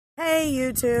Hey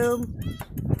YouTube,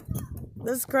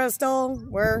 this is Crystal.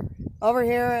 We're over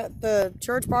here at the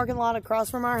church parking lot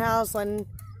across from our house letting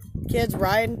kids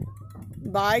ride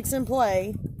bikes and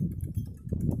play.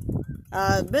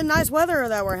 It's been nice weather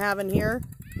that we're having here.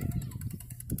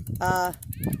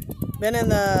 Been in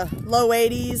the low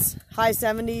 80s, high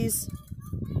 70s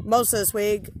most of this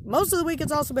week. Most of the week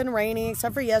it's also been rainy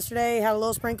except for yesterday. Had a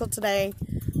little sprinkle today.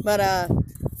 But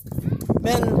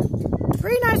been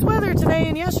pretty nice weather today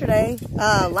and yesterday.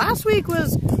 Last week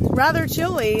was rather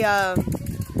chilly.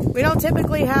 We don't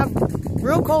typically have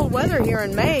real cold weather here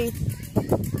in May.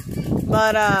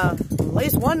 But at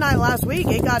least one night last week,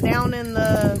 it got down in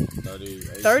the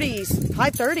 30s,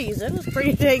 high 30s. It was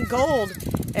pretty dang cold.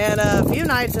 And a few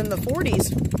nights in the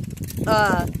 40s.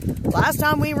 Last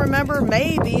time we remember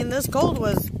May being this cold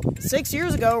was 6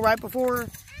 years ago, right before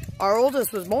our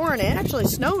oldest was born. It actually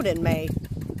snowed in May.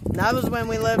 And that was when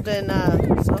we lived in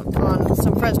on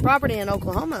some friend's property in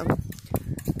Oklahoma.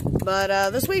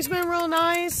 But this week's been real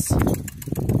nice.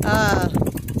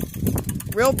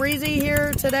 Real breezy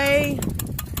here today.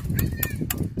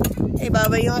 Hey,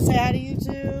 Bubba, you want to say hi to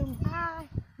YouTube? Hi.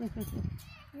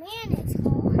 Man, it's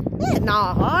hot. It's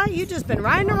not hot. You just been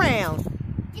riding around.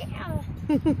 Yeah.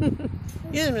 You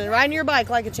just been riding your bike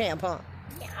like a champ, huh?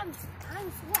 Yeah, I'm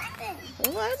sweating.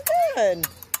 Well, that's good.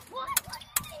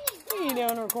 What What are you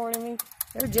doing recording me?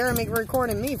 There's Jeremy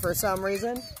recording me for some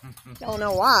reason. Don't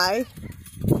know why.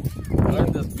 Look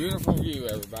at this beautiful view,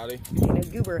 everybody. Being a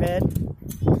goober head.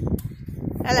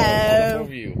 Hello. Beautiful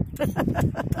view.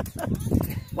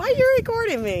 Why are you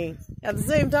recording me at the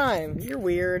same time? You're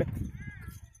weird.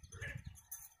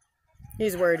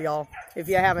 He's weird, y'all. If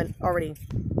you haven't already,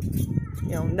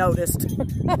 noticed.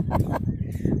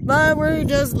 But we're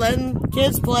just letting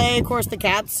kids play. Of course, the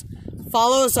cats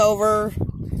follow us over.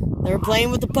 They're playing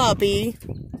with the puppy.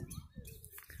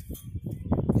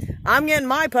 I'm getting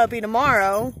my puppy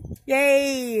tomorrow.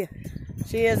 Yay!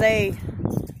 She is a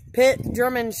Pit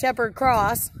German Shepherd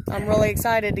Cross. I'm really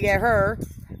excited to get her.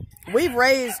 We're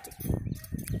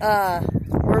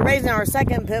raising our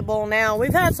second pit bull now.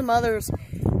 We've had some others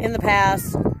in the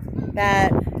past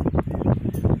that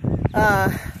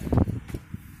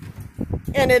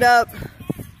ended up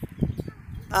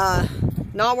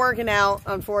not working out,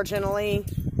 unfortunately.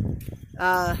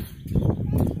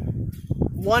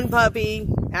 One puppy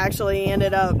actually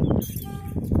ended up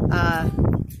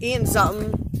eating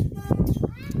something.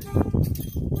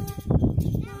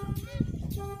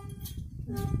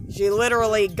 She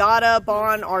literally got up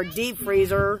on our deep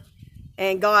freezer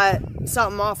and got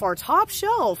something off our top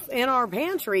shelf in our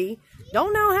pantry.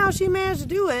 Don't know how she managed to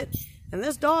do it. And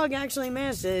this dog actually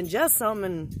managed to ingest something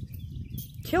and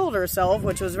killed herself,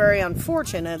 which was very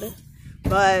unfortunate.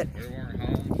 But We weren't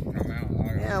home. Come out.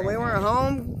 yeah, we weren't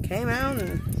home. Came out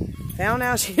and found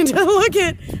out she did.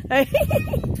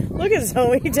 Look at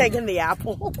Zoe taking the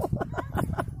apple.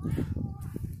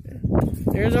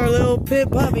 There's our little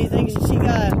pit puppy thinking she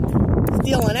got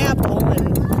steal an apple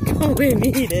and go and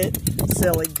eat it.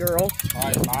 Silly girl.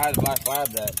 My eyes black lab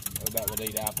that would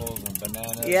eat apples and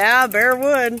bananas. Yeah, bear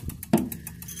would.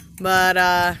 But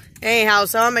anyhow,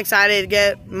 so I'm excited to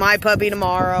get my puppy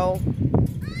tomorrow.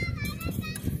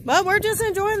 But we're just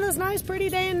enjoying this nice, pretty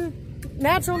day in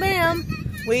Natural Dam.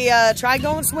 We tried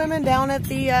going swimming down at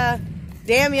the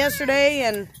dam yesterday,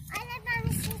 and I let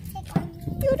Mommy stick on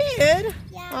you. you did.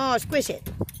 Yeah. Oh, squish it.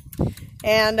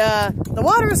 And the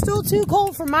water is still too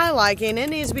cold for my liking.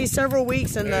 It needs to be several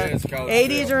weeks in the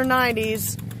 80s or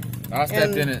 90s. I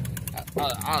stepped in it.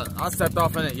 I stepped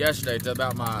off in it yesterday to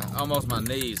about almost my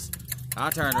knees. I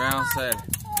turned around and said,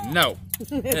 "No,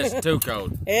 it's too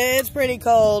cold." It's pretty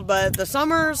cold, but the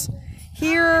summers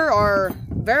here are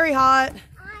very hot,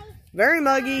 very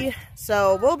muggy.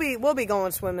 So we'll be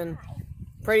going swimming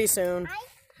pretty soon.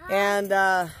 And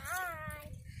Hi.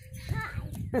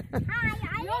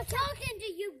 I'm not talking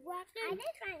to you, Watson.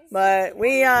 but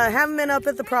we haven't been up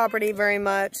at the property very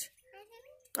much.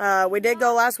 We did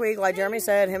go last week, like Jeremy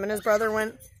said. Him and his brother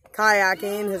went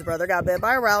kayaking. His brother got bit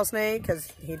by a rattlesnake because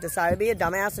he decided to be a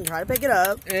dumbass and try to pick it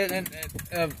up. And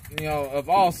of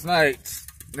all snakes,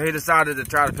 he decided to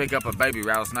try to pick up a baby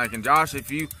rattlesnake. And Josh,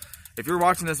 if you're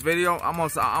watching this video, I'm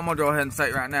gonna go ahead and say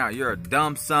it right now. You're a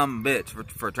dumb son of a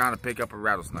bitch for trying to pick up a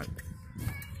rattlesnake.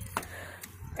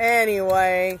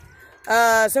 Anyway,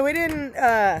 so we didn't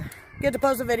get to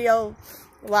post a video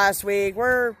last week.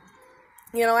 We're,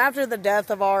 after the death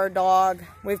of our dog,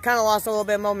 we've kind of lost a little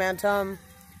bit of momentum.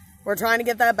 We're trying to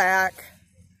get that back.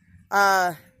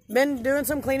 Been doing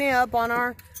some cleaning up on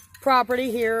our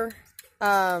property here.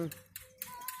 Trying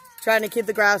to keep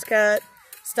the grass cut,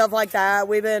 stuff like that.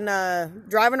 We've been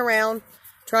driving around,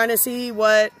 trying to see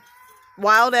what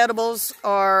wild edibles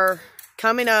are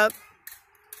coming up.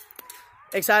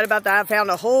 Excited about that. Found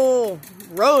a whole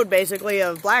road basically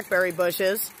of blackberry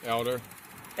bushes.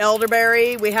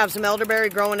 Elderberry. We have some elderberry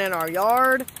growing in our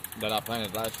yard. That I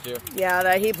planted last year? Yeah,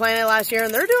 that he planted last year,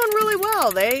 and they're doing really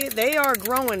well. They are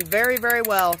growing very, very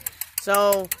well.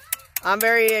 So I'm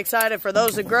very excited for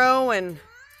those to grow and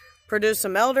produce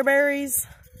some elderberries.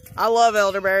 I love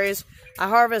elderberries. I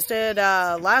harvested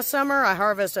last summer. I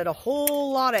harvested a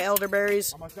whole lot of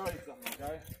elderberries. I'm gonna tell you something,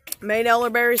 okay? Made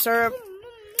elderberry syrup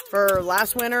for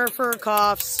last winter for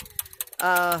coughs.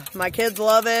 My kids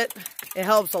love it. It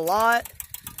helps a lot.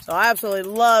 So I absolutely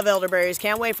love elderberries.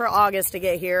 Can't wait for August to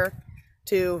get here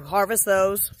to harvest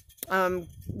those. I'm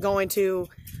going to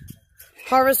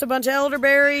harvest a bunch of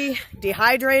elderberry,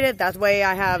 dehydrate it. That way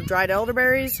I have dried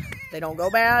elderberries. They don't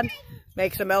go bad.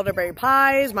 Make some elderberry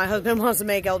pies. My husband wants to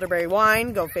make elderberry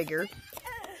wine. Go figure.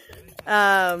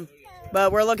 But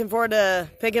we're looking forward to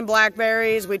picking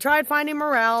blackberries. We tried finding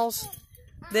morels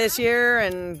this year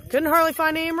and couldn't hardly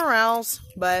find any morels.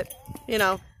 But, you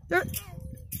know,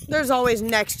 there's always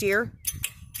next year.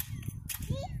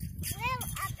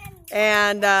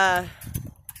 And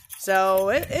so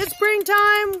it's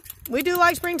springtime. We do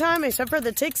like springtime, except for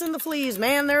the ticks and the fleas.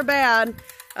 Man, they're bad.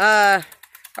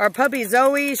 Our puppy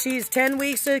Zoe, she's 10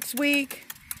 weeks this week.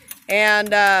 And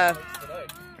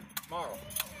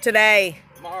today.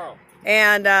 Tomorrow.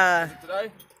 And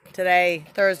Today? Today,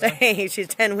 Thursday. She's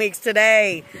 10 weeks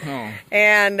today. Oh.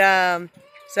 And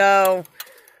so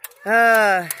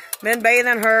been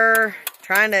bathing her,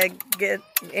 trying to get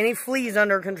any fleas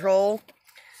under control.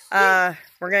 We're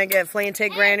going to get flea and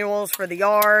tick granules for the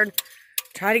yard.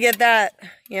 Try to get that,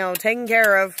 you know, taken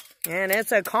care of. And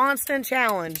it's a constant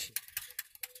challenge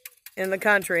in the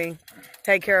country.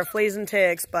 Take care of fleas and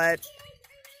ticks. But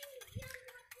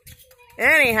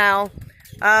anyhow,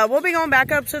 we'll be going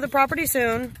back up to the property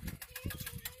soon.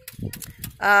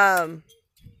 To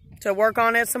work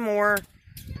on it some more.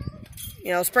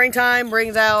 You know, springtime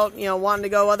brings out, you know, wanting to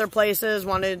go other places,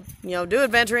 wanting to, you know, do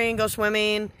adventuring, go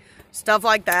swimming, stuff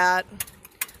like that.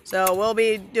 So we'll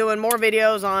be doing more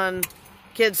videos on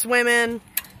kids swimming,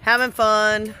 having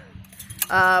fun.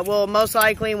 We'll most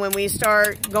likely, when we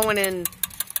start going and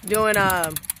doing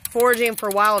foraging for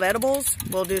wild edibles,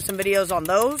 we'll do some videos on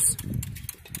those.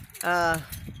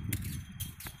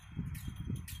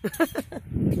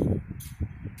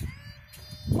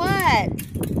 What?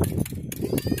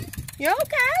 You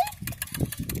okay?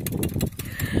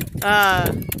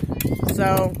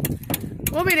 So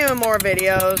we'll be doing more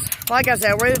videos. Like I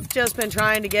said, we've just been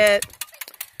trying to get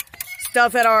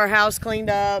stuff at our house cleaned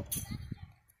up.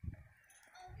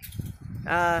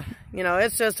 You know,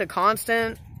 it's just a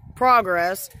constant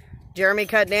progress. Jeremy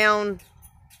cut down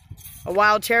a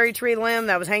wild cherry tree limb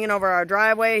that was hanging over our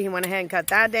driveway. He went ahead and cut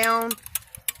that down.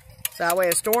 So that way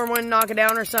a storm wouldn't knock it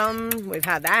down or something. We've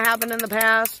had that happen in the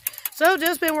past. So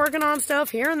just been working on stuff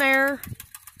here and there.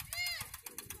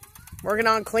 Working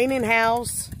on cleaning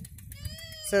house.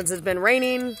 Since it's been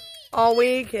raining all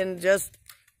week and just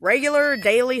regular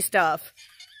daily stuff.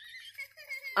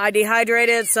 I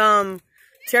dehydrated some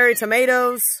cherry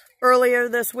tomatoes earlier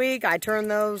this week. I turned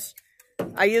those,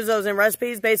 I use those in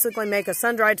recipes. Basically make a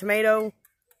sun-dried tomato.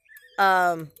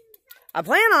 I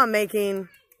plan on making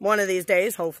one of these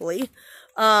days, hopefully,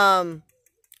 a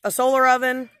solar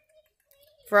oven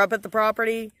for up at the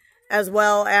property, as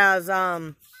well as,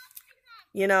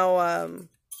 you know,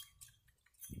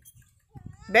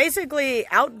 basically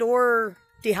outdoor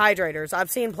dehydrators.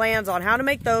 I've seen plans on how to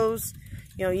make those,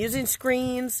 you know, using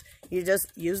screens. You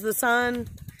just use the sun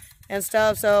and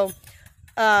stuff. So,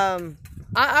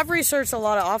 I've researched a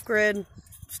lot of off-grid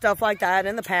stuff like that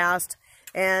in the past,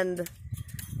 and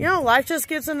you know, life just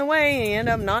gets in the way and you end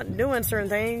up not doing certain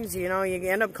things. You know, you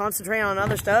end up concentrating on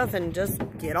other stuff and just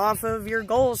get off of your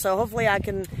goals. So hopefully I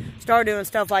can start doing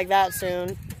stuff like that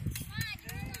soon.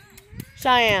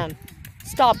 Cheyenne,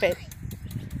 stop it.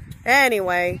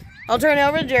 Anyway, I'll turn it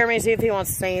over to Jeremy, see if he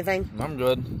wants to say anything. I'm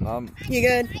good. You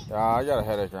good? I got a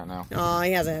headache right now. Oh,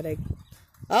 he has a headache.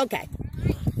 Okay.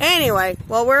 Anyway,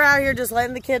 well, we're out here just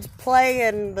letting the kids play,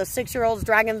 and the 6-year-old's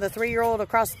dragging the 3-year-old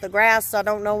across the grass. I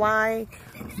don't know why,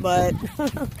 but...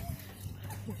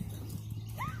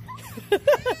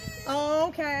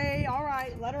 Okay, all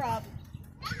right, let her up.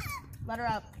 Let her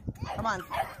up. Come on.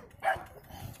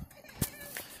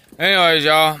 Anyways,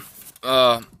 y'all,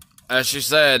 as she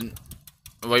said,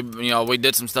 we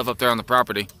did some stuff up there on the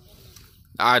property.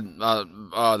 Our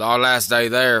last day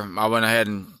there, I went ahead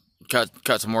and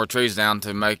cut some more trees down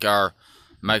to make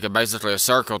it basically a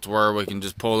circle to where we can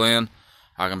just pull in.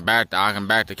 I can back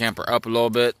the camper up a little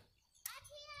bit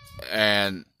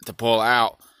and to pull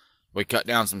out, we cut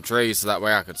down some trees so that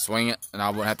way I could swing it and I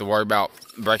wouldn't have to worry about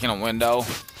breaking a window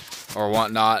or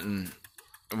whatnot. And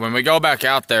when we go back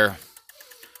out there,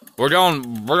 we're going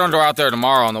to go out there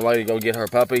tomorrow on the way to go get her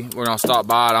puppy. We're going to stop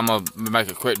by and I'm going to make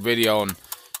a quick video and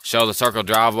show the circle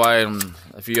driveway and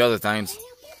a few other things.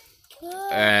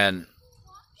 And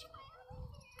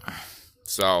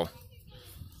so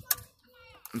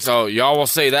y'all will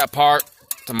see that part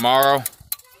tomorrow.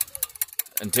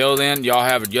 Until then, y'all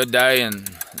have a good day, and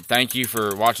thank you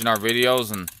for watching our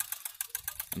videos. And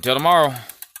until tomorrow,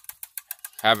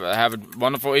 have a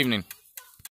wonderful evening.